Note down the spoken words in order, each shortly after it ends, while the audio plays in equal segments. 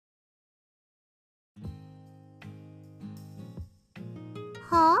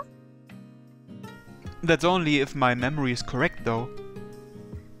は? That's only if my memory is correct, though.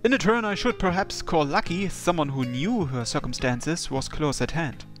 In a turn, I should perhaps call lucky someone who knew her circumstances was close at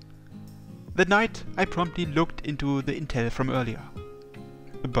hand. That night, I promptly looked into the intel from earlier.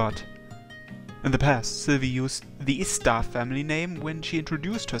 But in the past, Sylvie used the Istar family name when she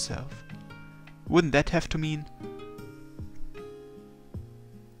introduced herself. Wouldn't that have to mean...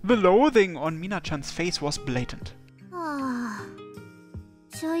 The loathing on Mina-chan's face was blatant.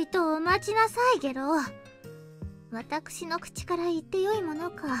 ちょいとお待ちなさいゲロ。私の口から言ってよいもの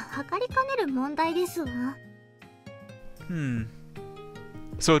か測りかねる問題ですわ。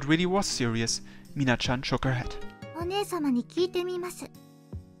So it really was serious. Mina-chan shook her head. お姉様に聞いてみます。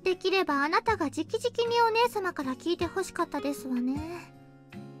できればあなたが直々にお姉様から聞いてほしかったですわね。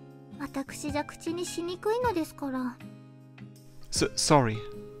私じゃ口にしにくいのですから。Sorry.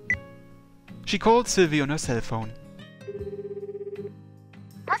 She called Sylvie on her cell phone.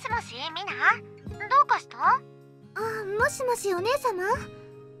 もしもし、ミナ？どうかした？もしもしお姉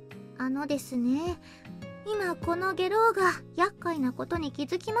様？ですね、今このゲローが厄介なことに気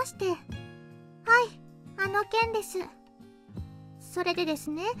づきまして。はい、件です。それでで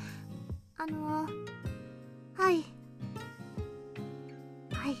すね、はい。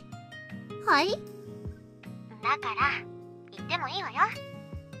だから言ってもいいわよ。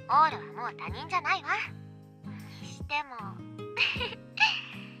オールはもう他人じゃないわ。にしても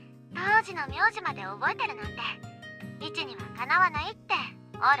当時の名字まで覚えてるなんて一にはかなわないって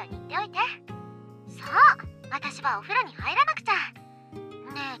オールに言っておいて。そう、私はお風呂に入らなくちゃ。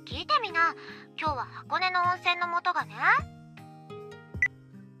ねえ聞いてみな、今日は箱根の温泉の素がね。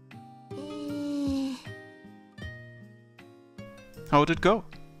How'd it go?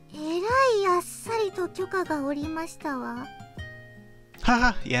 えらいあっさりと許可が下りましたわ。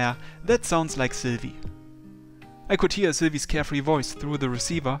Haha, yeah, that sounds like Sylvie. I could hear Sylvie's carefree voice through the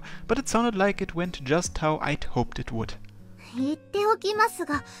receiver, but it sounded like it went just how I'd hoped it would. 言っておきます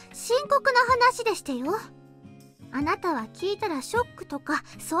が、深刻な話でしてよ。あなたは聞いたらショックとか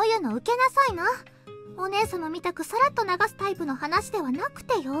そういうの受けなさいな。お姉様みたくさらっと流すタイプの話ではなく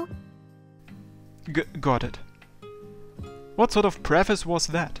てよ。Got it. What sort of preface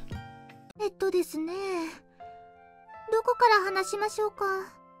was that? ですね、どこから話しましょうか。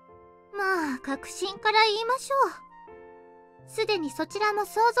まあ、確信から言いましょう。すでにそちらも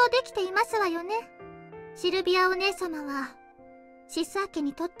想像できていますわよね。シルビアお姉様は、シスア家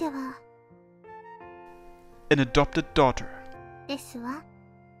にとっては、An adopted daughter. ですわ。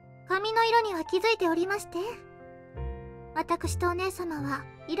髪の色には気づいておりまして。私とお姉様は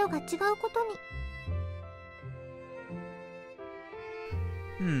色が違うことに。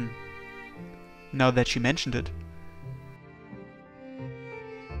Now that she mentioned it.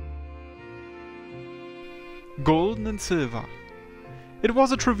 Golden and silver. It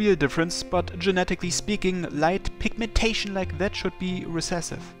was a trivial difference, but genetically speaking, light pigmentation like that should be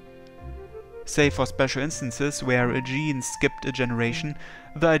recessive. Save for special instances where a gene skipped a generation,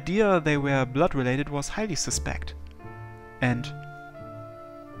 the idea they were blood-related was highly suspect. And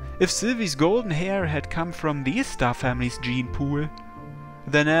if Sylvie's golden hair had come from the Istar family's gene pool,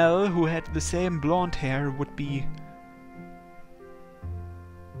 then Elle, who had the same blonde hair, would be...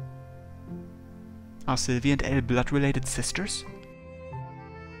 Are Sylvie and Elle blood-related sisters?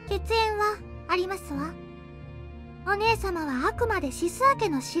 血縁はありますわ。お姉様はあくまでシスア家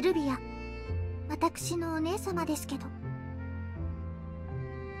のシルビア。私のお姉様ですけど。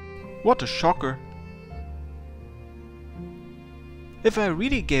What a shocker! If I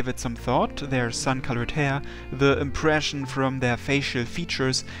really gave it some thought, their sun-colored hair, the impression from their facial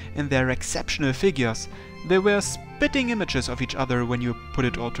features, and their exceptional figures, they were spitting images of each other when you put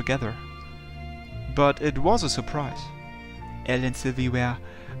it all together. But it was a surprise. Elle and Sylvie were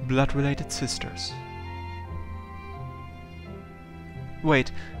blood-related sisters.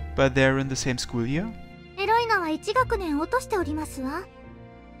 Wait, but they're in the same school year? ヘロイナは1学年落としておりますわ。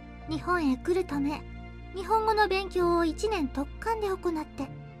日本へ来るため、日本語の勉強を1年特貫で行って。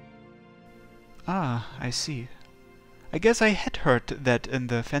Ah, I see. I guess I had heard that in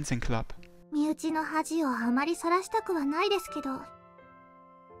the fencing club. 身内の恥をあまり晒したくはないですけど。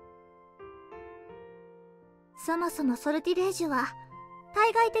そもそもソルティレージュは、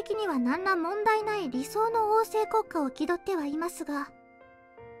対外的には何ら問題ない理想の王政国家を気取ってはいますが、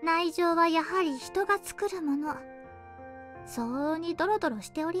内情はやはり人が作るもの。相応にドロドロし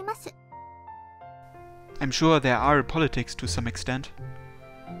ております。I'm sure there are politics to some extent.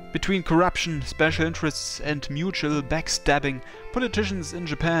 Between corruption, special interests, and mutual backstabbing, politicians in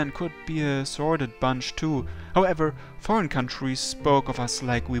Japan could be a sordid bunch too. However, foreign countries spoke of us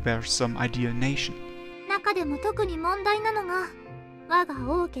like we were some ideal nation. 中でも特に問題なのが、我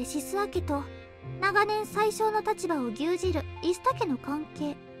が王家シスア家と長年宰相の立場を牛耳るイスタ家の関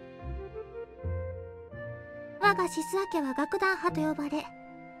係。我がシスア家は楽団派と呼ばれ、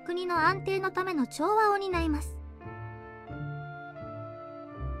国の安定のための調和を担います。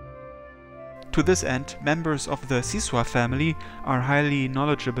To this end, members of the Siswa family are highly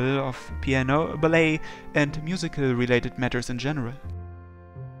knowledgeable of piano, ballet, and musical-related matters in general.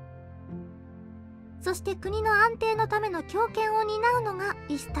 そして国の安定のための強権を担うのが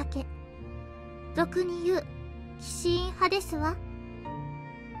イスタ家。俗に言う騎士院派ですわ。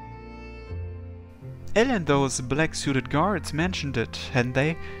Elle and those black-suited guards mentioned it, hadn't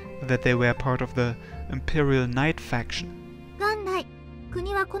they? That they were part of the Imperial Knight faction. 元来、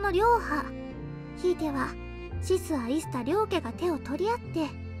国はこの両派、ひいてはシスア・イスタ両家が手を取り合って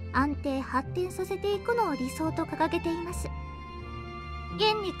安定発展させていくのを理想と掲げています。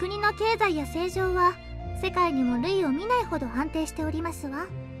現に国の経済や政情は世界にも類を見ないほど安定しておりますわ。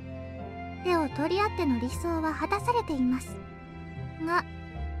手を取り合っての理想は果たされていますが、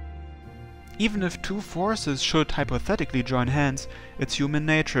Even if two forces should hypothetically join hands, it's human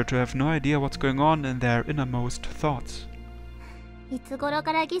nature to have no idea what's going on in their innermost thoughts. いつ頃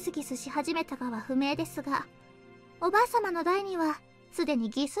からギスギスし始めたかは不明ですが、おばあ様の代にはすでに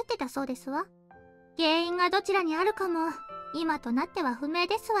ギスってたそうですわ。原因がどちらにあるかも今となっては不明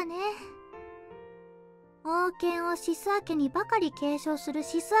ですわね。王権をシスア家にばかり継承する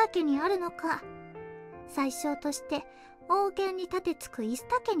シスア家にあるのか、宰相として王権に立てつくイス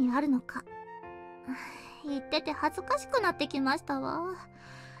タ家にあるのか。言ってて恥ずかしくなってきましたわ。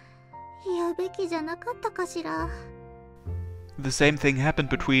言うべきじゃなかったかしら。The same thing happened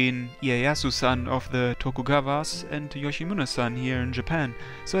between Ieyasu-san of the Tokugawas and Yoshimune-san here in Japan,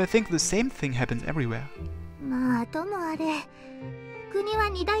 so I think the same thing happens everywhere. まあともあれ、国は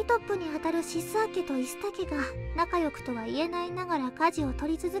二大トップにあたるシスア家とイスタ家が仲良くとは言えないながら舵を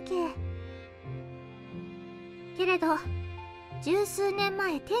取り続け、けれど十数年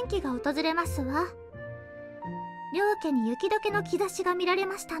前転機が訪れますわ。両家に雪解けの兆しが見られ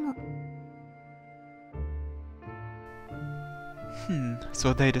ましたの。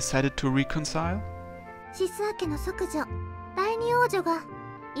So they decided to reconcile? シスア家の息女、第二王女が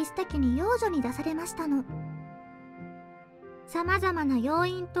イスタ家に養女に出されましたの。さまざまな要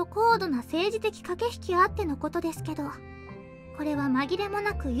因と高度な政治的駆け引きあってのことですけど、これは紛れも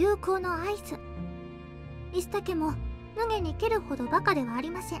なく友好の合図。イスタ家も無下に蹴るほどバカではあ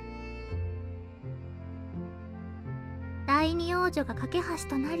りません。第二王女が架け橋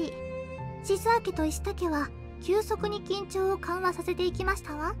となり、シスア家とイスタ家は急速に緊張を緩和させていきまし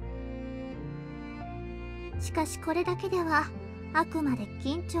たわ。しかしこれだけではあくまで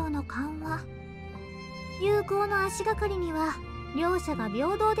緊張の緩和。友好の足がかりには両者が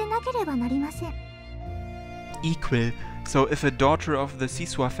平等でなければなりません。Equal, so if a daughter of the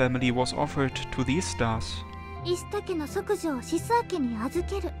Siswa family was offered to these stars, イスタ家の息女をシスア家に預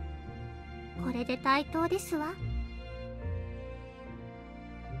ける。これで対等ですわ。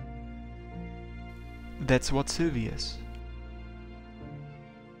that's what Sylvie is.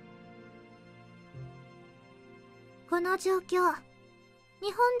 この状況、日本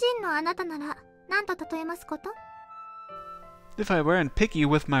人のあなたなら何と例えますこと？ If I weren't picky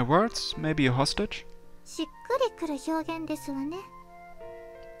with my words, maybe a hostage? しっくりくる表現ですわね。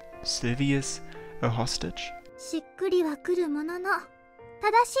Sylvie is a hostage? しっくりはくるものの、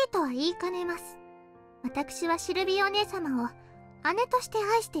正しいとは言いかねます。私はシルビーお姉様を姉として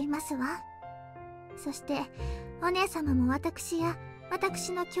愛していますわ。そしてお姉様も私や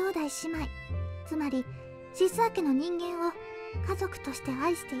私の兄弟姉妹、つまりシスア家の人間を家族として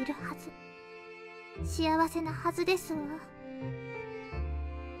愛しているはず。幸せなはずですわ。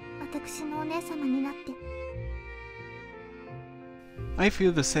私のお姉様になって。I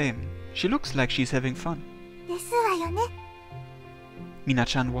feel the same. She looks like she's having fun. ですわよね。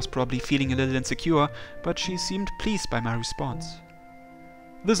Mina-chan was probably feeling a little insecure, but she seemed pleased by my response.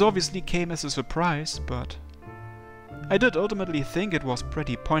 This obviously came as a surprise, but I did ultimately think it was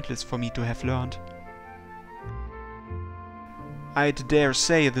pretty pointless for me to have learned. I'd dare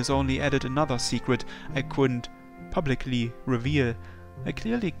say this only added another secret I couldn't publicly reveal. I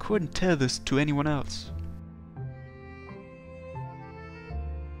clearly couldn't tell this to anyone else.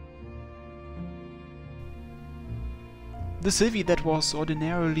 The Sylvie that was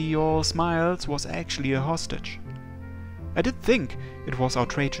ordinarily all smiles was actually a hostage. I did think it was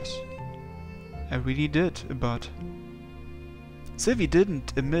outrageous. I really did, but Sylvie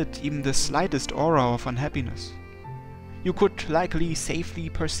didn't emit even the slightest aura of unhappiness. You could likely safely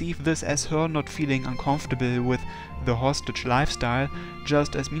perceive this as her not feeling uncomfortable with the hostage lifestyle,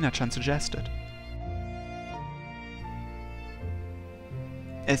 just as Mina-chan suggested.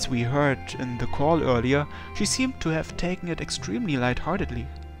 As we heard in the call earlier, she seemed to have taken it extremely lightheartedly.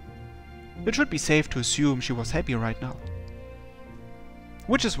 It should be safe to assume she was happy right now.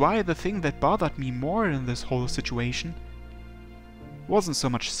 Which is why the thing that bothered me more in this whole situation wasn't so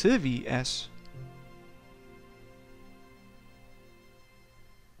much Sylvie as...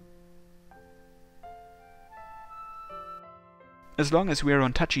 As long as we're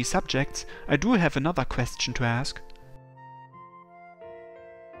on touchy subjects, I do have another question to ask.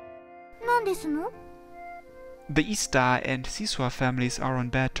 何ですの? The Istar and Sisua families are on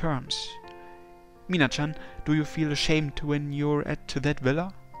bad terms. Mina-chan, do you feel ashamed when you're at that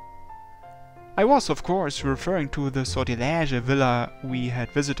villa? I was, of course, referring to the Sortilège villa we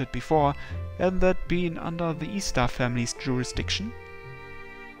had visited before, and that being under the Istar family's jurisdiction.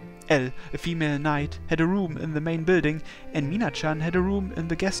 Elle, a female knight, had a room in the main building, and Mina-chan had a room in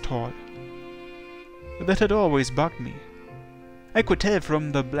the guest hall. That had always bugged me. I could tell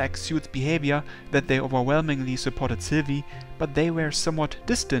from the Black Suit's behavior that they overwhelmingly supported Sylvie, but they were somewhat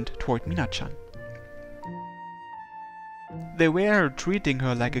distant toward Mina-chan. They were treating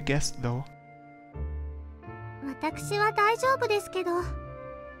her like a guest, though. 私は大丈夫ですけど、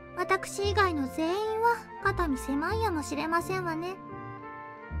私以外の全員は肩身狭いやもしれませんわね。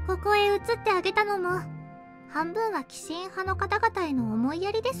ここへ移ってあげたのも、半分は騎士員派の方々への思い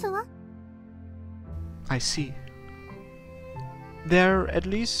やりですわ。I see. There at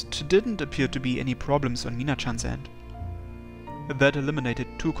least didn't appear to be any problems on Mina-chan's end. That eliminated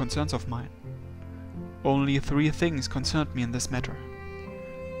 2 concerns of mine. Only 3 things concerned me in this matter.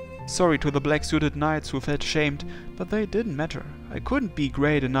 Sorry to the black-suited knights who felt shamed, but they didn't matter. I couldn't be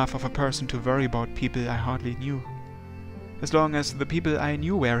great enough of a person to worry about people I hardly knew. As long as the people I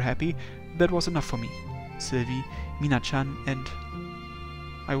knew were happy, that was enough for me. Sylvie, Mina-chan, and...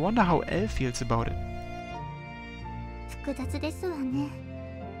 I wonder how Elle feels about it. 複雑ですわね。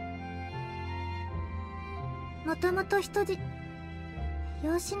もともと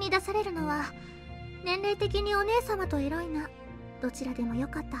養子に出されるのは年齢的にお姉様とエロいなどちらでもよ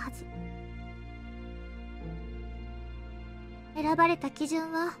かったはず。選ばれた基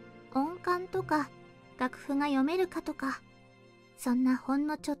準は音感とか楽譜が読めるかとか、そんなほん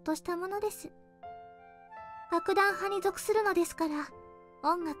のちょっとしたものです。楽団派に属するのですから、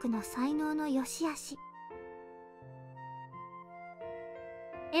音楽の才能の良し悪し。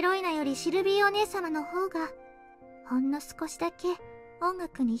エロイナよりシルビーお姉様の方がほんの少しだけ音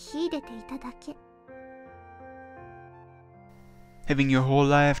楽に秀でていただけ。Having your whole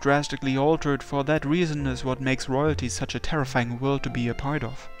life drastically altered for that reason is what makes royalty such a terrifying world to be a part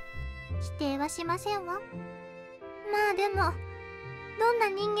of. 否定はしませんわ。まあでも、どんな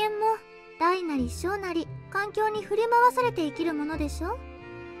人間も大なり小なり環境に振り回されて生きるものでしょ。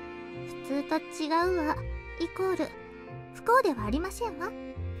普通と違うはイコール不幸ではありませんわ。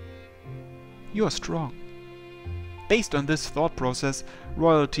You're strong. Based on this thought process,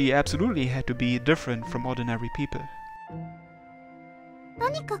 royalty absolutely had to be different from ordinary people. と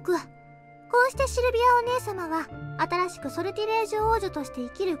にかく、こうしてシルビアお姉様は新しくソルティレージュ王女として生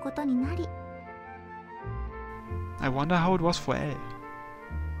きることになり。I wonder how it was for Elle.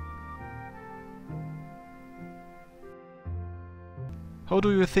 How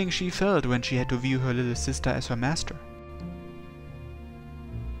do you think she felt when she had to view her little sister as her master?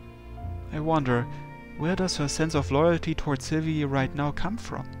 I wonder, where does her sense of loyalty towards Sylvie right now come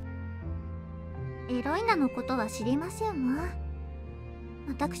from? エロイナのことは知りませんわ。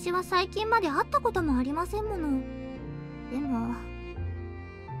私は最近まで会ったこともありませんもの。でも、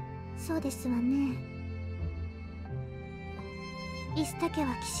そうですわね。イスタ家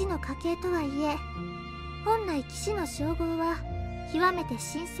は騎士の家系とはいえ、本来騎士の称号は極めて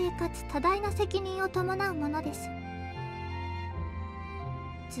神聖かつ多大な責任を伴うものです。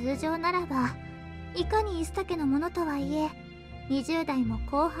通常ならば、いかにイスタ家のものとはいえ、20代も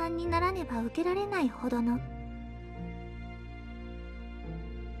後半にならねば受けられないほどの。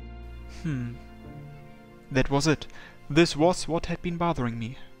That was it. This was what had been bothering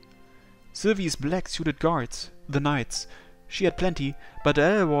me. Sylvie's black-suited guards, the knights. She had plenty, but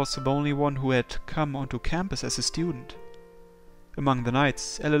Elle was the only one who had come onto campus as a student. Among the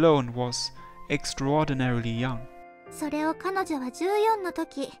knights, Elle alone was extraordinarily young. それを彼女は14の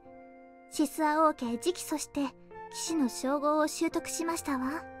時、シスア王家へ直訴して騎士の称号を習得しました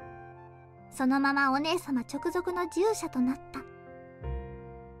わ。そのままお姉様直属の従者となった。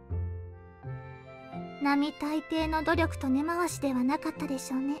並大抵の努力と根回しではなかったで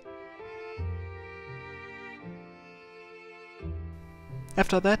しょうね。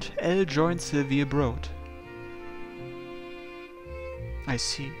After that, Elle joined Sylvie abroad. I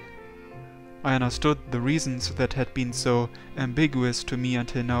see. I understood the reasons that had been so ambiguous to me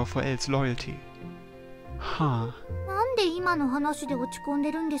until now for Elle's loyalty. Huh. なんで今の話で落ち込ん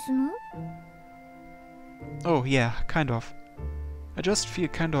でるんですの？ Oh yeah, kind of. I just feel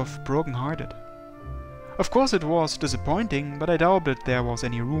kind of broken-hearted. Of course it was disappointing, but I doubted there was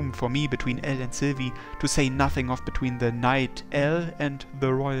any room for me between Elle and Sylvie, to say nothing of between the knight Elle and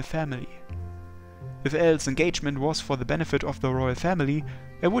the royal family. If Elle's engagement was for the benefit of the royal family,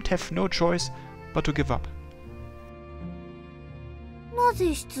 I would have no choice but to give up. な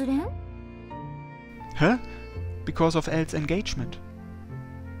ぜ失恋？ Huh? Because of Elle's engagement.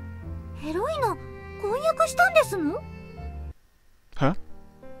 ヘロイナ、婚約したんですの？ Huh?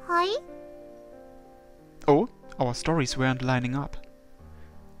 はい？ Oh, our stories weren't lining up.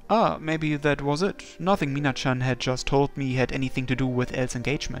 Ah, maybe that was it. Nothing Mina-chan had just told me had anything to do with Elle's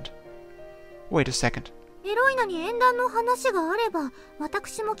engagement. Wait a second. ヘロイナに縁談の話があれば、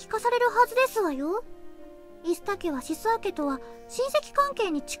私も聞かされるはずですわよ。イスタ家はシスア家とは親戚関係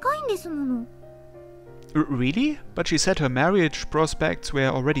に近いんですもの。Really? But she said her marriage prospects were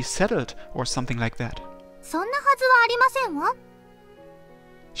already settled or something like that. そんなはずはありませんわ。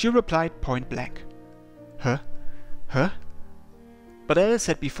She replied point blank. Huh? Huh? But Elle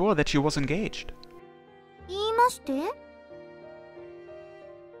said before that she was engaged. 言いまして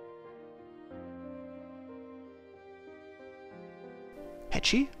？Had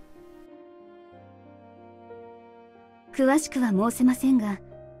she? 詳しくは申せませんが、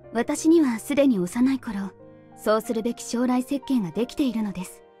私にはすでに幼い頃、そうするべき将来設計ができているので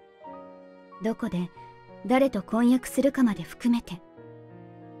す。どこで、誰と婚約するかまで含めて。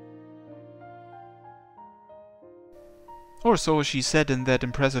Or so she said in that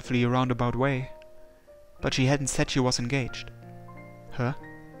impressively roundabout way. But she hadn't said she was engaged. Huh?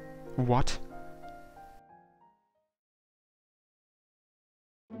 What?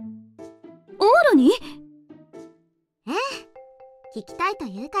 オーロに？ええ、聞きたいと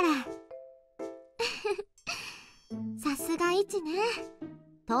言うから。さすがイチね。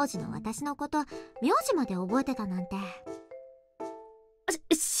当時の私のこと、名字まで覚えてたなんて。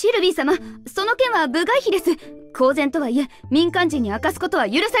シルビー様、その件は部外費です。公然とはいえ、民間人に明かすことは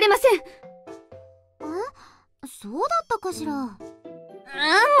許されません。え？そうだったかしら。もう。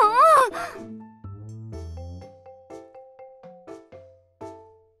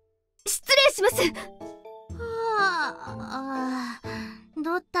失礼します。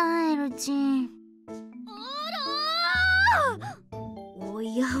どったエルチン。お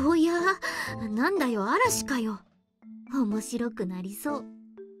やおや、なんだよ、嵐かよ。面白くなりそう。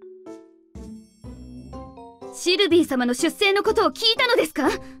シルビー様の出生のことを聞いたのですか？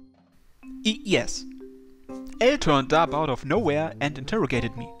 Yes. Elle turned up out of nowhere and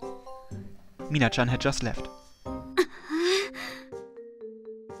interrogated me. Mina-chan had just left.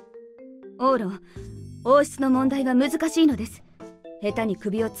 オーロ、王室の問題は難しいのです。下手に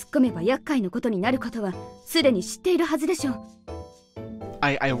首を突っ込めば厄介なことになることはすでに知っているはずでしょう。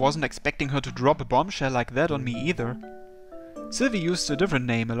I wasn't expecting her to drop a bombshell like that on me either. Sylvie used a different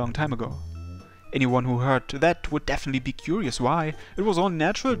name a long time ago. Anyone who heard that would definitely be curious why. It was only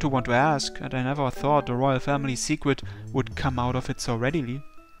natural to want to ask, and I never thought the royal family's secret would come out of it so readily.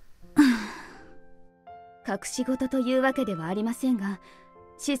 隠し事というわけではありませんが、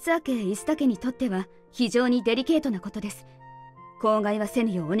シスア家、イスタ家にとっては非常にデリケートなことです。口外はせ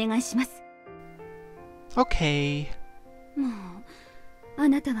ぬようお願いします。Okay. もう、あ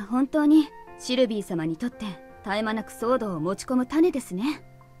なたは本当にシルビー様にとって絶え間なく騒動を持ち込む種ですね。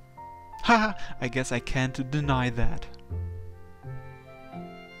Haha, I guess I can't deny that.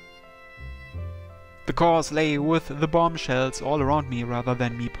 The cause lay with the bombshells all around me rather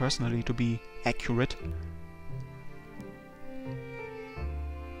than me personally, to be accurate.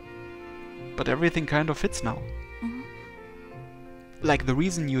 But everything kind of fits now. Like the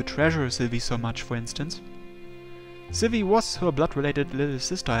reason you treasure Sylvie so much, for instance. Sylvie was her blood-related little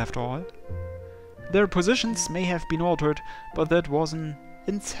sister after all. Their positions may have been altered, but that was an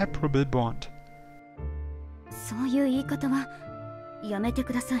inseparable bond. そういう言い方はやめて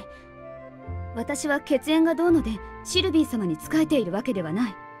ください。私は血縁がどうのでシルビー様に仕えているわけではな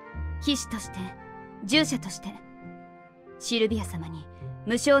い。騎士として、従者として、シルビア様に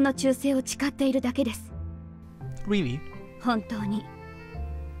無償の忠誠を誓っているだけです。Really? 本当に。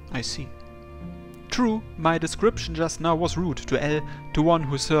I see. True, my description just now was rude to Elle, to one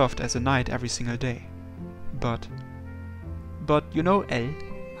who served as a knight every single day. But you know, Elle?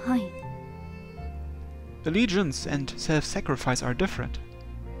 はい。Allegiance and self-sacrifice are different.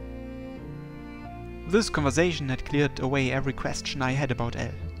 This conversation had cleared away every question I had about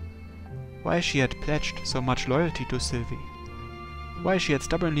Elle. Why she had pledged so much loyalty to Sylvie. why she had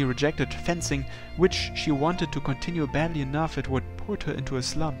stubbornly rejected fencing, which she wanted to continue badly enough it would put her into a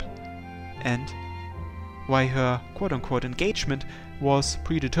slump, and why her quote-unquote engagement was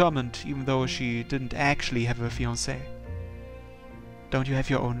predetermined even though she didn't actually have a fiancé. Don't you have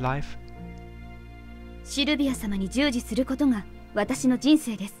your own life? シルビア様に従事することが私の人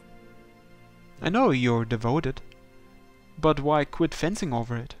生です。I know you're devoted, but why quit fencing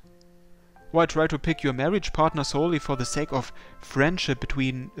over it? Why try to pick your marriage partner solely for the sake of friendship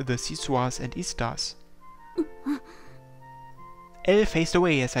between the Sisuas and Istas? Elle faced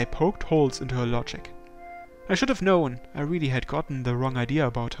away as I poked holes into her logic. I should have known I really had gotten the wrong idea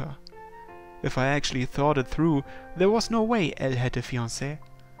about her. If I actually thought it through, there was no way Elle had a fiancé.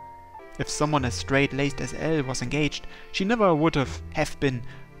 If someone as straight-laced as Elle was engaged, she never would have been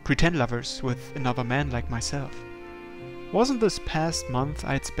pretend lovers with another man like myself. Wasn't this past month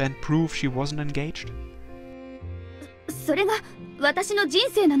I'd spent proof she wasn't engaged? それが私の人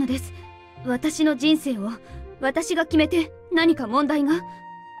生なのです。私の人生を私が決めて何か問題が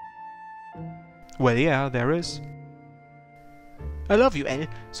Well, yeah, there is. I love you, Elle,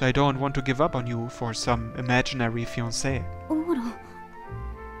 so I don't want to give up on you for some imaginary fiancé. ほら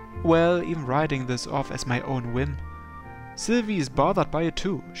Well, even writing this off as my own whim. Sylvie is bothered by it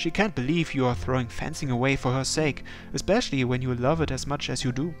too. She can't believe you are throwing fencing away for her sake, especially when you love it as much as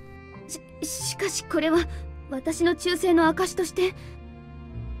you do. しかしこれは私の忠誠の証として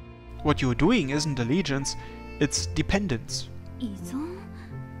What you're doing isn't allegiance, it's dependence. 依存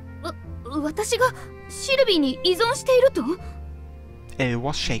私がシルビーに依存していると Elle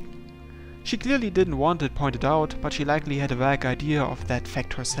was shaken. She clearly didn't want it pointed out, but she likely had a vague idea of that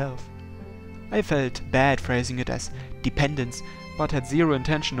fact herself. I felt bad phrasing it as dependence, but had zero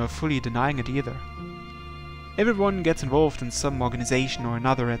intention of fully denying it either. Everyone gets involved in some organization or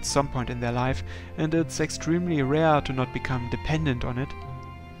another at some point in their life, and it's extremely rare to not become dependent on it.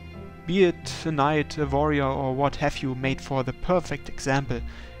 Be it a knight, a warrior, or what have you made for the perfect example,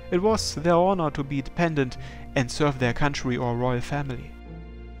 it was their honor to be dependent and serve their country or royal family.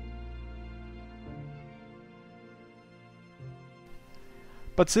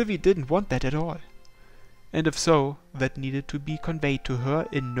 But Sylvie didn't want that at all. And if so, that needed to be conveyed to her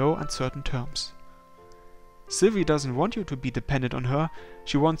in no uncertain terms. Sylvie doesn't want you to be dependent on her,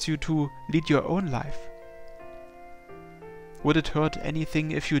 she wants you to lead your own life. Would it hurt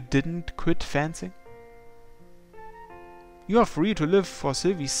anything if you didn't quit fencing? You are free to live for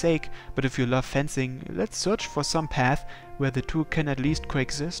Sylvie's sake, but if you love fencing, let's search for some path where the two can at least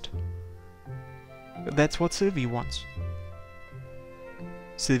coexist. That's what Sylvie wants.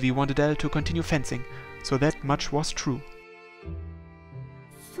 Sylvie wanted Elle to continue fencing, so that much was true.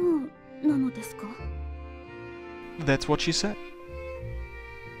 そうなのですか That's what she said.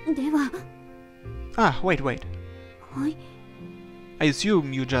 では Ah, wait. はい I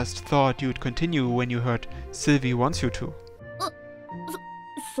assume you just thought you'd continue when you heard Sylvie wants you to.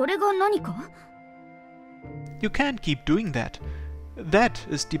 それが何か You can't keep doing that. That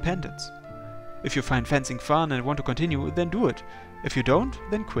is dependence. If you find fencing fun and want to continue, then do it. If you don't,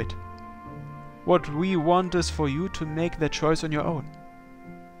 then quit. What we want is for you to make that choice on your own.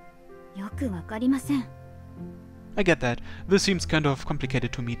 よくわかりません I get that. This seems kind of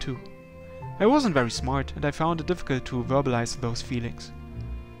complicated to me too. I wasn't very smart, and I found it difficult to verbalize those feelings.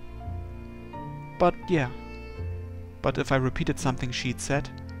 But yeah. But if I repeated something she'd said...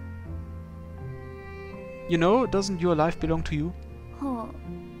 You know, doesn't your life belong to you? は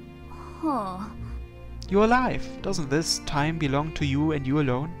あはあ Your life. Doesn't this time belong to you and you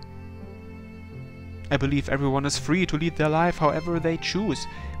alone? I believe everyone is free to lead their life however they choose,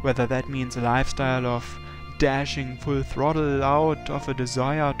 whether that means a lifestyle of dashing full throttle out of a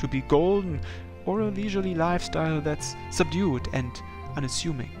desire to be golden, or a leisurely lifestyle that's subdued and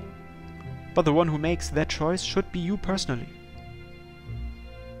unassuming. But the one who makes that choice should be you personally.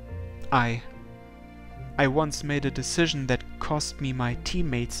 I once made a decision that cost me my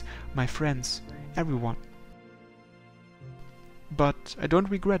teammates, my friends, everyone. But I don't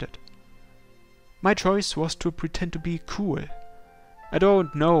regret it. My choice was to pretend to be cool. I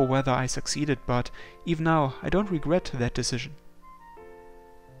don't know whether I succeeded, but even now I don't regret that decision.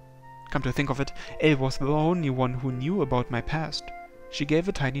 Come to think of it, Elle was the only one who knew about my past. She gave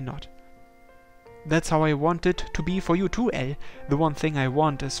a tiny nod. That's how I want it to be for you too, Elle. The one thing I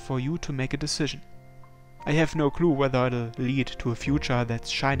want is for you to make a decision. I have no clue whether it'll lead to a future that's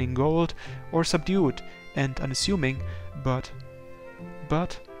shining gold or subdued and unassuming, but...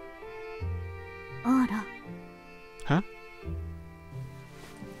 あら Huh?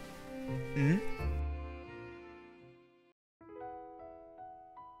 Hmm?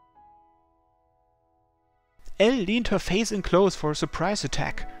 Elle leaned her face in close for a surprise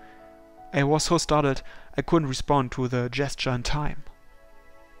attack. I was so startled I couldn't respond to the gesture in time.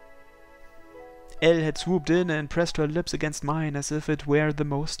 Elle had swooped in and pressed her lips against mine as if it were the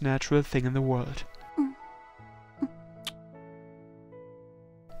most natural thing in the world.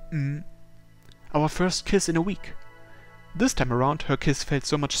 Our first kiss in a week. This time around, her kiss felt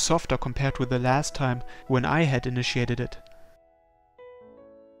so much softer compared with the last time when I had initiated it.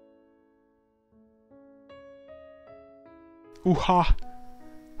 Ooh-ha!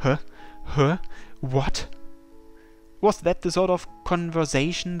 Huh? What? Was that the sort of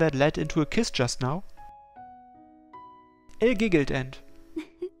conversation that led into a kiss just now? Elle giggled and...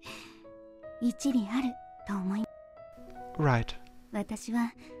 Right.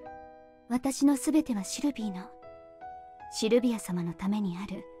 私のすべてはシルビーの、シルビア様のためにあ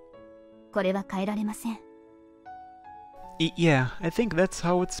る。これは変えられません。Yeah, I think that's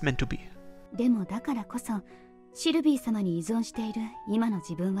how it's meant to be. でもだからこそ、シルビー様に依存している今の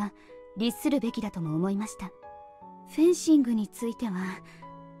自分は律するべきだとも思いました。フェンシングについては、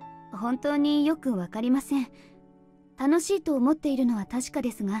本当によくわかりません。楽しいと思っているのは確か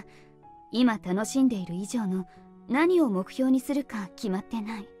ですが、今楽しんでいる以上の何を目標にするか決まって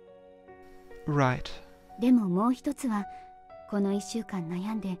ない。Right. でももう一つは、この1週間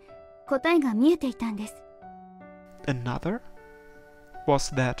悩んで答えが見えていたんです。Another?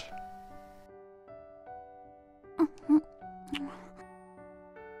 Was that?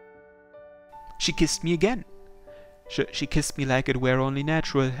 She kissed me again. She kissed me like it were only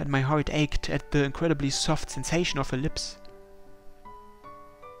natural, and my heart ached at the incredibly soft sensation of her lips.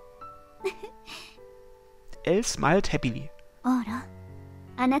 Elle smiled happily. あら、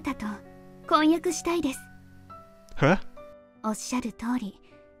あなたと婚約したいです。Huh? おっしゃる通り、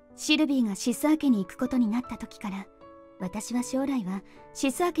シルビーがシスア家に行くことになった時から、私は将来は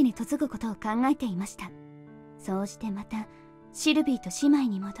シスア家に嫁ぐことを考えていました。そうしてまたシルビーと姉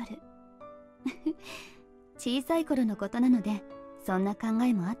妹に戻る。小さい頃のことなので、そんな考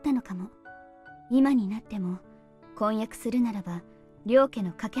えもあったのかも。今になっても婚約するならば両家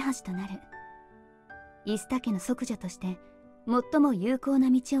の架け橋となる。イスタ家の息女として最も有効な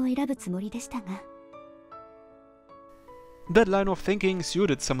道を選ぶつもりでしたが。That line of thinking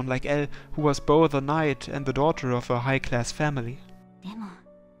suited someone like Elle, who was both a knight and the daughter of a high-class family. でも、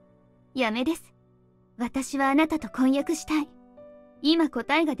やめです。私はあなたと婚約したい。今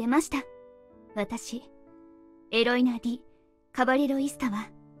答えが出ました。私、エロイナ・ディ・カバレロ・イスタは、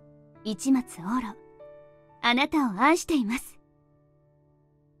市松オーロ、あなたを愛しています。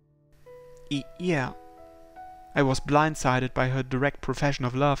Yeah. I was blindsided by her direct profession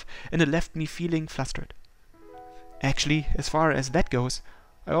of love, and it left me feeling flustered. Actually, as far as that goes,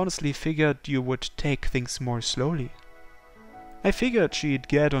 I honestly figured you would take things more slowly. I figured she'd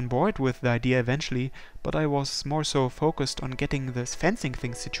get on board with the idea eventually, but I was more so focused on getting this fencing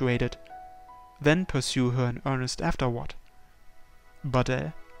thing situated, then pursue her in earnest afterward.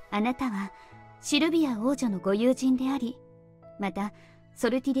 But あなたはシルビア王女のご友人であり、また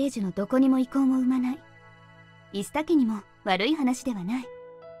ソルティレージュのどこにも遺恨を生まない。イスタ家にも悪い話ではない。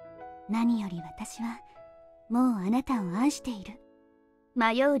何より私はもうあなたを愛している。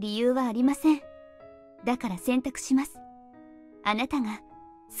迷う理由はありません。だから選択します。あなたが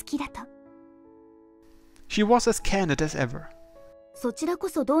好きだと。she was as candid as ever. そちらこ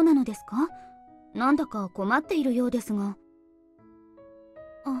そどうなのですか？なんだか困っているようですが。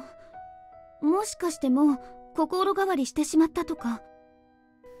もしかしてもう心変わりしてしまったとか。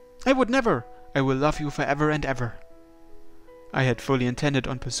I would never. I will love you forever and ever. I had fully intended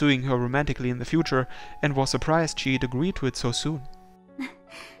on pursuing her romantically in the future, and was surprised she'd agreed to it so soon.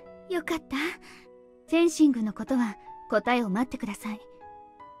 よかった。フェンシングのことは答えを待ってください。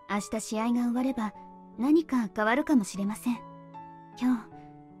明日試合が終われば何か変わるかもしれません。今日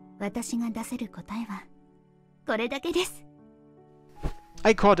私が出せる答えはこれだけです。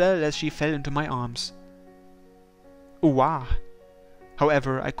I caught Elle as she fell into my arms. Wow.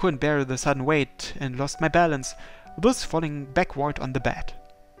 However, I couldn't bear the sudden weight and lost my balance, thus falling backward on the bed.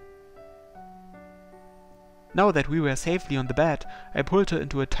 Now that we were safely on the bed, I pulled her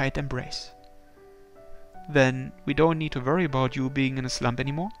into a tight embrace. Then we don't need to worry about you being in a slump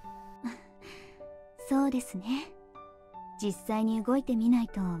anymore? そうですね。実際に動いてみない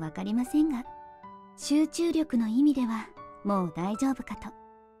とわかりませんが、集中力の意味ではもう大丈夫かと。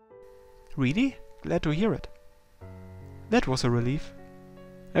Really? Glad to hear it. That was a relief.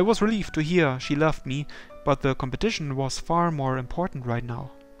 I was relieved to hear she loved me, but the competition was far more important right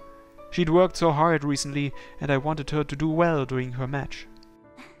now. She'd worked so hard recently, and I wanted her to do well during her match.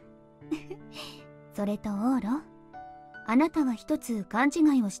 それとオーロ、あなたは一つ勘違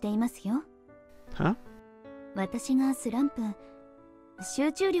いをしていますよ。Huh? 私がスランプ、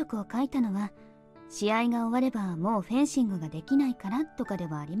集中力を欠いたのは試合が終わればもうフェンシングができないからとかで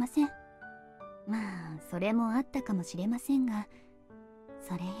はありません。まあそれもあったかもしれませんが、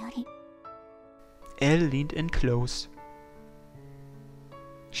それより。 Elle leaned in close.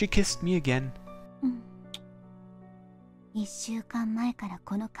 She kissed me again. 1週間前から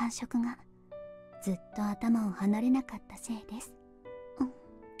この感触がずっと頭を離れなかったせいです。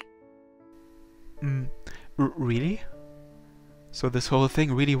Really? So this whole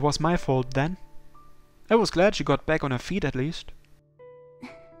thing really was my fault then? I was glad she got back on her feet at least.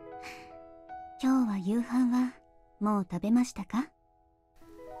 今日は夕飯はもう食べましたか？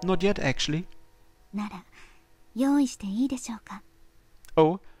 Not yet, actually. なら用意していいでしょうか？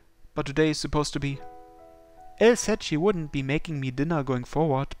 Oh, but today is supposed to be... Elle said she wouldn't be making me dinner going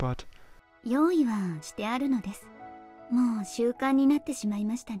forward, but... 用意はしてあるのです。もう習慣になってしまい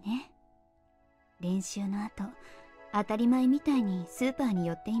ましたね。練習の後、当たり前みたいにスーパーに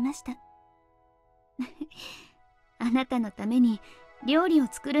寄っていました。あなたのために料理を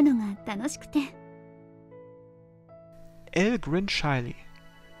作るのが楽しくて。Elle grinned shyly.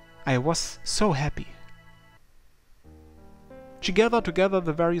 I was so happy. She gathered together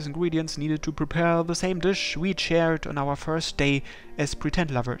the various ingredients needed to prepare the same dish we'd shared on our first day as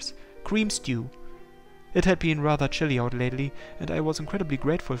pretend lovers, cream stew. It had been rather chilly out lately, and I was incredibly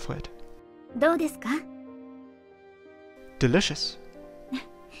grateful for it. どうですか？ Delicious.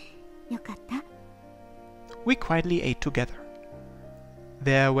 よかった。We quietly ate together.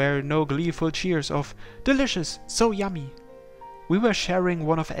 There were no gleeful cheers of "delicious, so yummy." We were sharing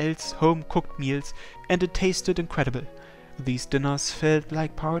one of Elle's home-cooked meals, and it tasted incredible. These dinners felt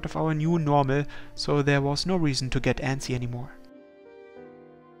like part of our new normal, so there was no reason to get antsy anymore.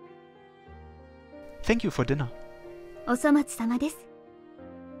 Thank you for dinner. お粗末様です。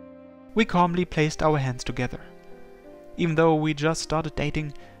 We calmly placed our hands together. Even though we just started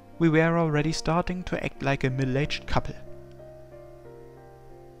dating, we were already starting to act like a middle-aged couple.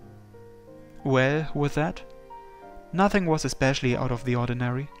 Well, with that, nothing was especially out of the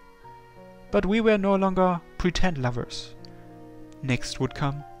ordinary. But we were no longer pretend lovers. Next would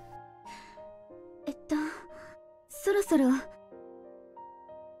come... そろそろ。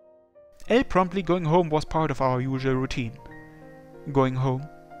 Elle promptly going home was part of our usual routine. Going home?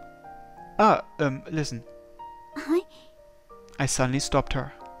 Listen. はい。 I suddenly stopped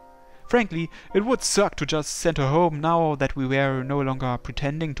her. Frankly, it would suck to just send her home now that we were no longer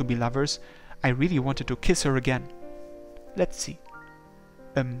pretending to be lovers. I really wanted to kiss her again. Let's see.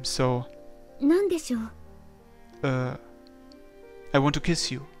 So... なんでしょう。I want to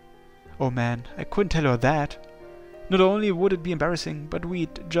kiss you. Oh man, I couldn't tell her that. Not only would it be embarrassing, but we'd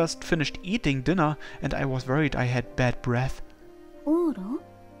just finished eating dinner and I was worried I had bad breath. オーロ？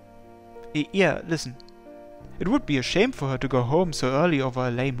 Yeah, listen. It would be a shame for her to go home so early over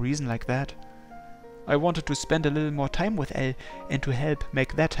a lame reason like that. I wanted to spend a little more time with Elle and to help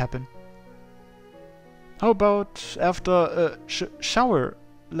make that happen. How about after a shower,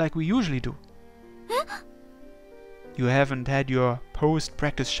 like we usually do? You haven't had your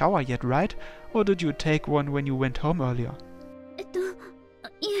post-practice shower yet, right? Or did you take one when you went home earlier?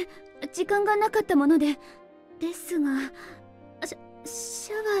 いえ、時間がなかったもので。ですが、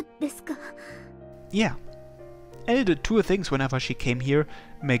シャワーですか？ Yeah. Elle did two things whenever she came here,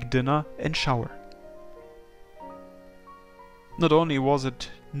 make dinner and shower. Not only was it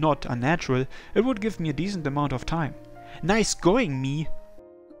not unnatural, it would give me a decent amount of time. Nice going, me!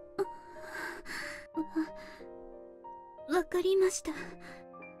 わかりました。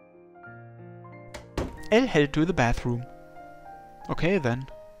 Elle headed to the bathroom. Okay then.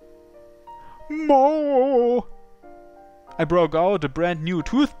 Mo! I broke out a brand new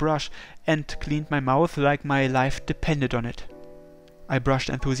toothbrush and cleaned my mouth like my life depended on it. I brushed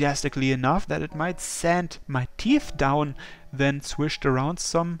enthusiastically enough that it might sand my teeth down, then swished around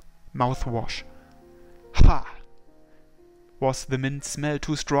some mouthwash. Ha! Was the mint smell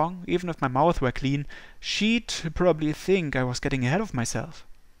too strong? Even if my mouth were clean, she'd probably think I was getting ahead of myself.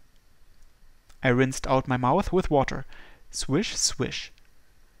 I rinsed out my mouth with water. Swish, swish.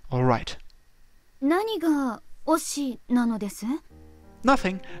 All right. 何が推しなのです？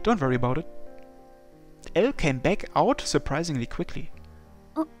 Nothing. Don't worry about it. Elle came back out surprisingly quickly.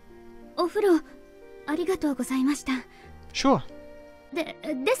 お風呂ありがとうございました。 Sure. で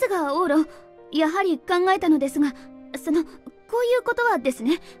すがオーロ、やはり考えたのですが、こういうことはです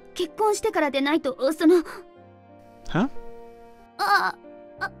ね、結婚してからでないとHuh?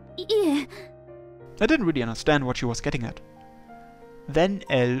 いえ。I didn't really understand what she was getting at. Then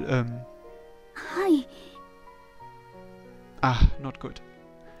Elle, はい。not good.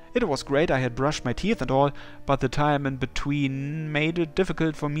 It was great I had brushed my teeth and all, but the time in between made it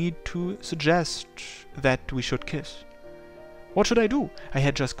difficult for me to suggest that we should kiss. What should I do? I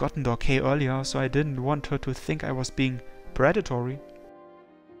had just gotten the okay earlier, so I didn't want her to think I was being predatory.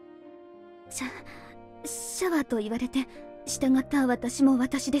 シャワーと言われて従った私も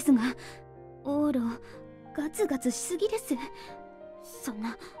私ですが、オーロガツガツしすぎです。そん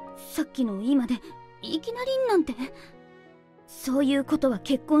なさっきの今でいきなりなんて。そういうことは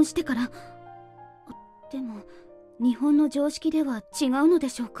結婚してから。でも日本の常識では違うので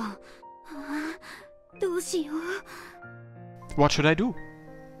しょうか。どうしよう。 What should I do?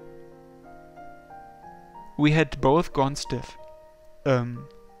 We had both gone stiff.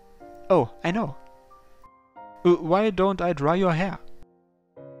 Oh, I know. Why don't I dry your hair?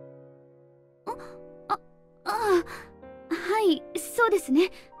 はい、そうです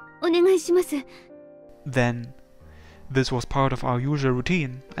ね。お願いします。 Then, this was part of our usual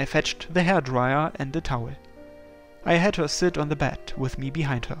routine. I fetched the hairdryer and a towel. I had her sit on the bed with me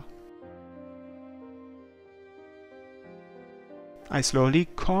behind her. I slowly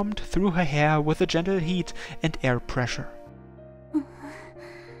combed through her hair with a gentle heat and air pressure.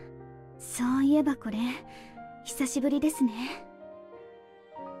 そういえばこれ久しぶりですね。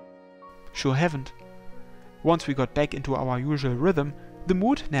 Sure haven't. Once we got back into our usual rhythm, the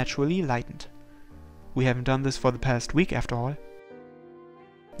mood naturally lightened. We haven't done this for the past week after all.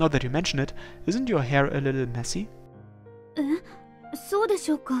 Now that you mention it, isn't your hair a little messy? そうで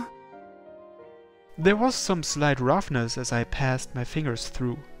しょうか。 There was some slight roughness as I passed my fingers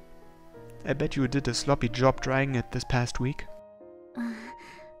through. I bet you did a sloppy job drying it this past week.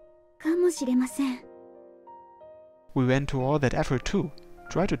 かもしれません。 We went to all that effort too.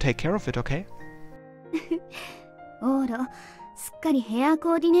 Try to take care of it, okay? オーロ、すっかりヘア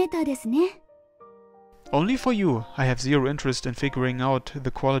コーディネーターですね。 Only for you. I have zero interest in figuring out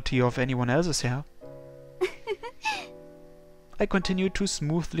the quality of anyone else's hair. I continued to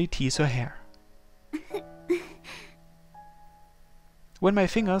smoothly tease her hair. When my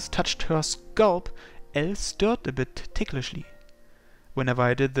fingers touched her scalp, Elle stirred a bit ticklishly. Whenever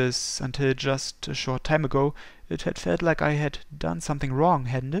I did this until just a short time ago, it had felt like I had done something wrong,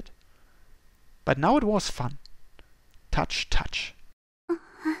 hadn't it? But now it was fun. Touch, touch.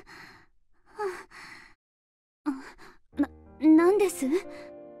 なんです？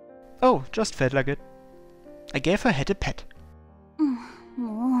 Oh, just felt like it. I gave her head a pet.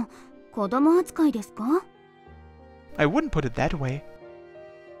 もう子供扱いですか？ I wouldn't put it that way.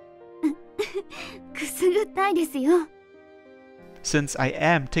 くすぐったいですよ。 Since I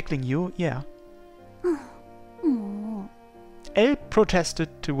am tickling you, yeah. もう Elle protested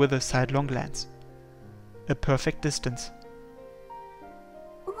with a sidelong glance. A perfect distance.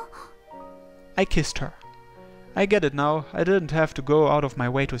 I kissed her. I get it now. I didn't have to go out of my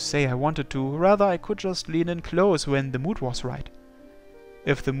way to say I wanted to. Rather, I could just lean in close when the mood was right.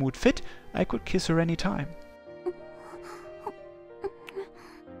 If the mood fit, I could kiss her any time.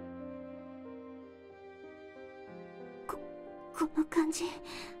 この感じ。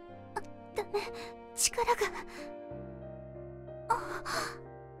ダメ、力が。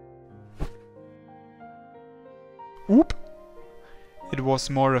Oop! It was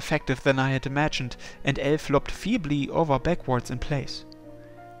more effective than I had imagined, and Elle flopped feebly over backwards in place.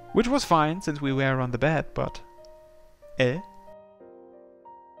 Which was fine, since we were on the bed, but... Elle?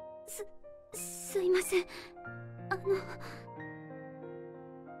 すいません。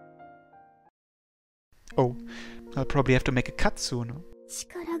Oh, I'll probably have to make a cut soon.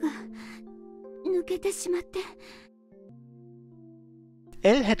 力が抜けてしまって。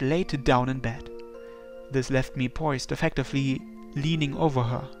 Elle had laid down in bed. This left me poised, effectively leaning over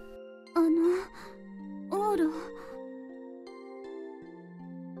her. オーロ。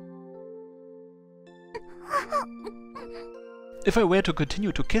If I were to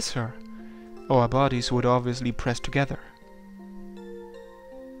continue to kiss her, our bodies would obviously press together.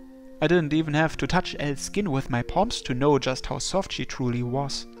 I didn't even have to touch Elle's skin with my palms to know just how soft she truly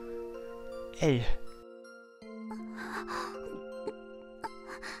was. Elle.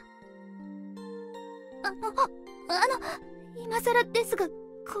 今更ですが、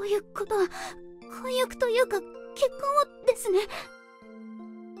こういうことは婚約というか結婚をですね。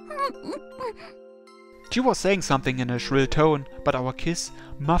She was saying something in a shrill tone, but our kiss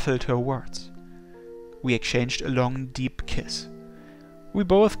muffled her words. We exchanged a long, deep kiss. We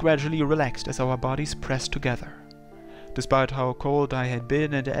both gradually relaxed as our bodies pressed together. Despite how cold I had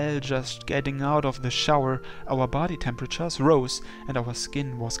been and Elle just getting out of the shower, our body temperatures rose and our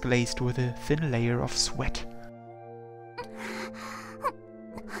skin was glazed with a thin layer of sweat.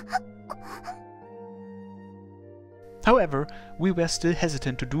 However, we were still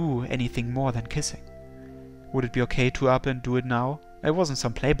hesitant to do anything more than kissing. Would it be okay to up and do it now? I wasn't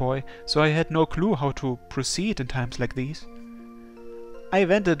some playboy, so I had no clue how to proceed in times like these. I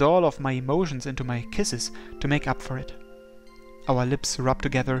vented all of my emotions into my kisses to make up for it. Our lips rubbed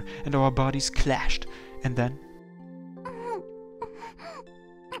together and our bodies clashed, and then...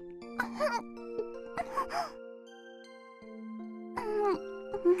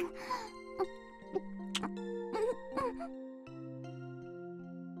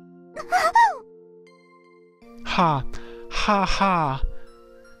 Ha! Ha ha!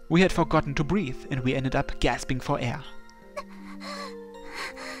 We had forgotten to breathe, and we ended up gasping for air.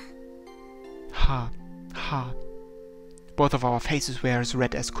 Ha! Ha! Both of our faces were as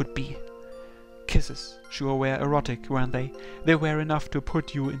red as could be. Kisses sure were erotic, weren't they? They were enough to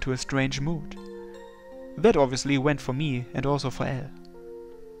put you into a strange mood. That obviously went for me, and also for Elle.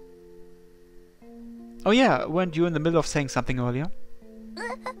 Oh yeah, weren't you in the middle of saying something earlier?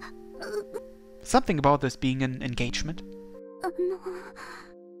 Something about this being an engagement?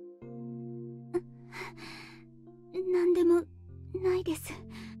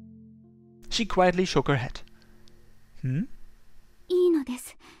 She quietly shook her head. Hmm? いいので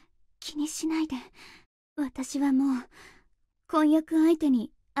す。気にしないで。私はもう婚約相手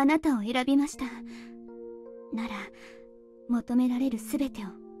にあなたを選びました。なら求められるすべてを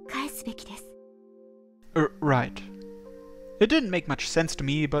返すべきです。Right. It didn't make much sense to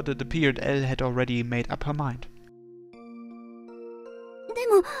me, but it appeared Elle had already made up her mind. で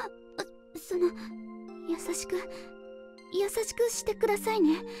も、その優しくしてください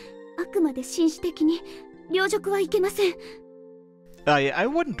ね。あくまで紳士的に領辱はいけません。I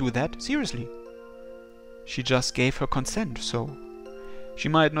wouldn't do that, seriously. She just gave her consent, so... She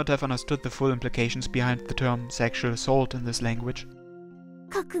might not have understood the full implications behind the term sexual assault in this language.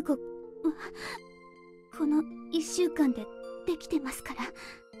 覚悟はこの1週間でできてますから。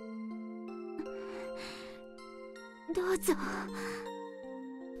どうぞ。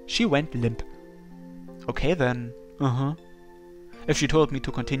She went limp. Okay then, If she told me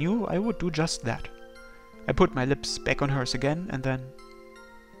to continue, I would do just that. I put my lips back on hers again, and then...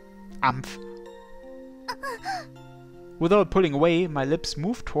 Amph. Without pulling away, my lips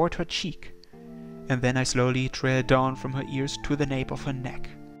moved toward her cheek, and then I slowly trailed down from her ears to the nape of her neck.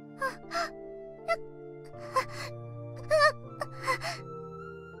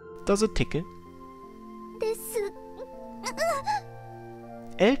 Does it tickle?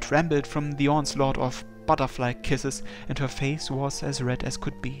 Elle trembled from the onslaught of butterfly kisses, and her face was as red as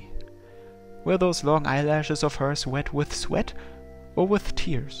could be. Were those long eyelashes of hers wet with sweat or with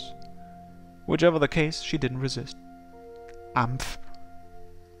tears? Whichever the case, she didn't resist. Amph.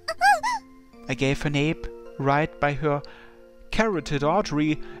 I gave her nape, right by her carotid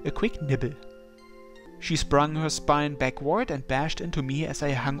artery, a quick nibble. She sprung her spine backward and bashed into me as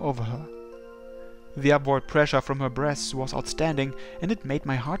I hung over her. The upward pressure from her breasts was outstanding, and it made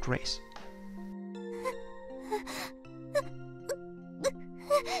my heart race.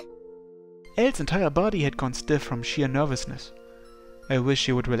 Elle's entire body had gone stiff from sheer nervousness. I wish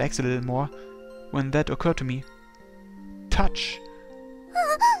she would relax a little more, when that occurred to me. Touch!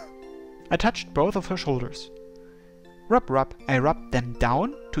 I touched both of her shoulders. Rub, rub, I rubbed them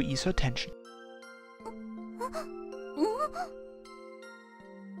down to ease her tension.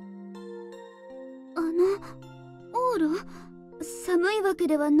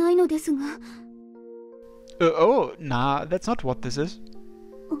 Oh, nah, that's not what this is.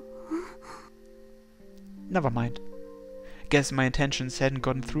 Never mind. Guess my intentions hadn't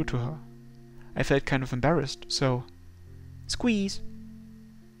gotten through to her. I felt kind of embarrassed, so... Squeeze!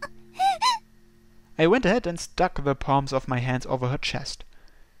 I went ahead and stuck the palms of my hands over her chest.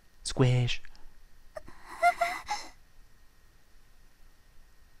 Squish!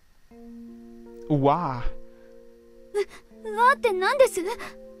 Wah!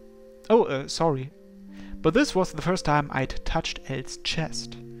 Oh, sorry. But this was the first time I'd touched Elle's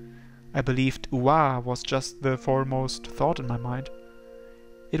chest. I believed "wah" was just the foremost thought in my mind.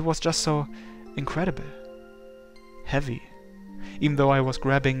 It was just so incredible. Heavy. Even though I was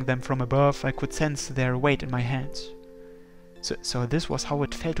grabbing them from above, I could sense their weight in my hands. So this was how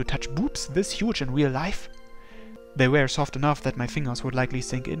it felt to touch boobs this huge in real life? They were soft enough that my fingers would likely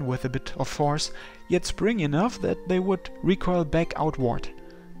sink in with a bit of force, yet springy enough that they would recoil back outward.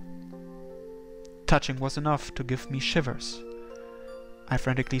 Touching was enough to give me shivers. I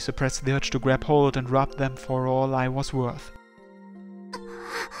frantically suppressed the urge to grab hold and rub them for all I was worth.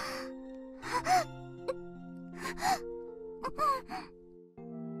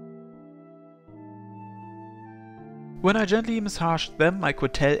 When I gently massaged them, I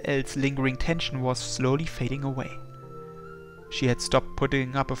could tell Elle's lingering tension was slowly fading away. She had stopped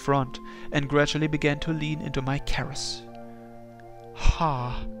putting up a front and gradually began to lean into my caress.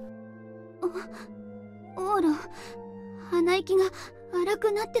 Ha. オーロ、鼻息が荒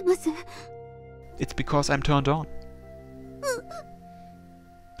くなってます。It's because I'm turned on.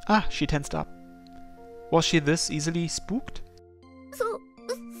 Ah, she tensed up. Was she this easily spooked?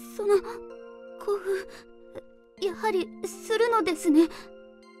 その興奮やはりするのですね。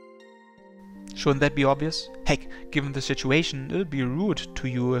Shouldn't that be obvious? Heck, given the situation, it'd be rude to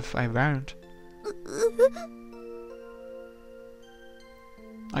you if I weren't.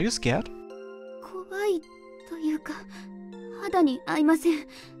 Are you scared? 怖いというか、肌に合いません。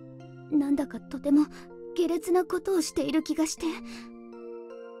なんだかとても下劣なことをしている気がして。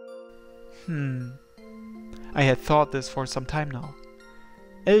I had thought this for some time now.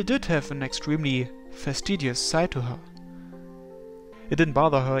 Elle did have an extremely fastidious side to her. It didn't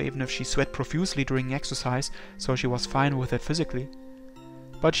bother her even if she sweat profusely during exercise, so she was fine with it physically.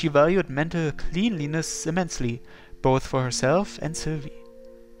 But she valued mental cleanliness immensely, both for herself and Sylvie.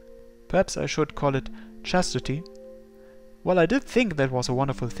 Perhaps I should call it chastity. Well, I did think that was a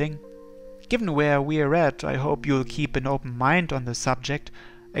wonderful thing. Given where we're at, I hope you'll keep an open mind on the subject.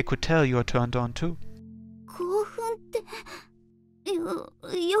 I could tell you're turned on too. 興奮って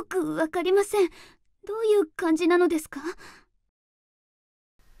よくわかりません。どういう感じなのですか？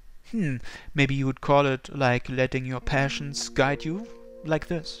 Maybe you'd call it like letting your passions guide you, like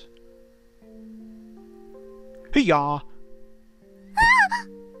this. Hiya!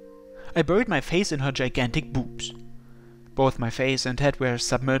 I buried my face in her gigantic boobs. Both my face and head were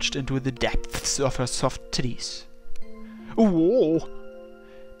submerged into the depths of her soft titties. Whoa!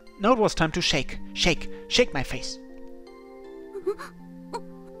 Now it was time to shake my face.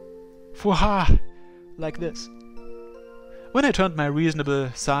 Fuha! Like this. When I turned my reasonable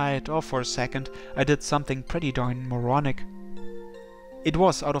side off for a second, I did something pretty darn moronic. It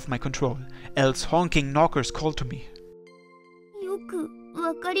was out of my control. Elle's honking knockers called to me. よく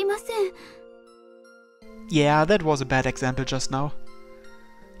わかりません。 Yeah, that was a bad example just now.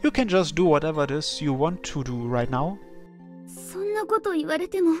 You can just do whatever it is you want to do right now. そんなこと言われ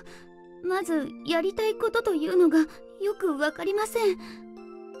ても、まずやりたいことというのがよくわかりません。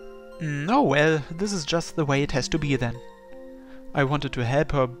Oh well, this is just the way it has to be then. I wanted to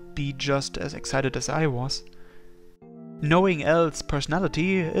help her be just as excited as I was. Knowing Elle's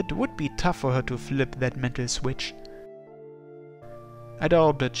personality, it would be tough for her to flip that mental switch. I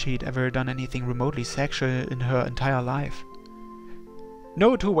doubt that she'd ever done anything remotely sexual in her entire life.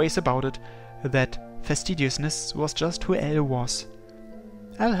 No two ways about it, that fastidiousness was just who Elle was.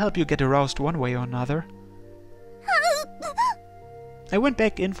 I'll help you get aroused one way or another. I went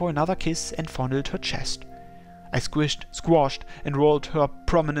back in for another kiss and fondled her chest. I squished, squashed, and rolled her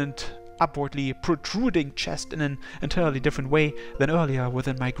prominent, upwardly protruding chest in an entirely different way than earlier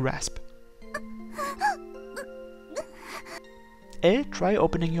within my grasp. Elle, try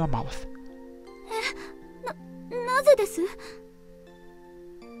opening your mouth. なぜです？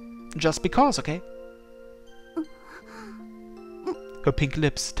 Just because, okay? Her pink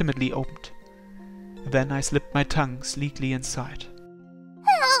lips timidly opened. Then I slipped my tongue sleekly inside.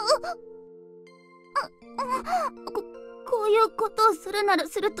 こういうことをするなら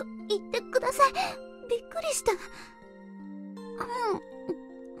すると言ってください。びっくりした。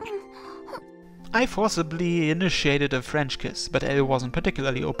I forcibly initiated a French kiss, but Elle wasn't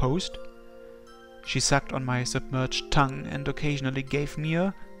particularly opposed. She sucked on my submerged tongue and occasionally gave me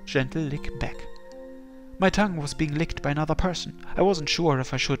a gentle lick back. My tongue was being licked by another person. I wasn't sure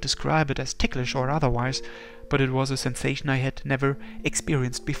if I should describe it as ticklish or otherwise, but it was a sensation I had never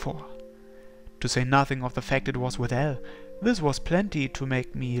experienced before. To say nothing of the fact it was with Elle, this was plenty to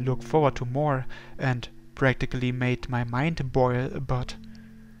make me look forward to more, and practically made my mind boil, but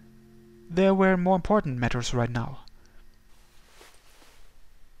there were more important matters right now.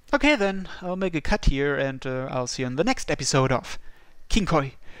 Okay then, I'll make a cut here and I'll see you in the next episode of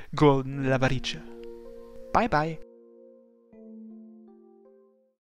Kinkoi, Golden Loveriche. Bye bye.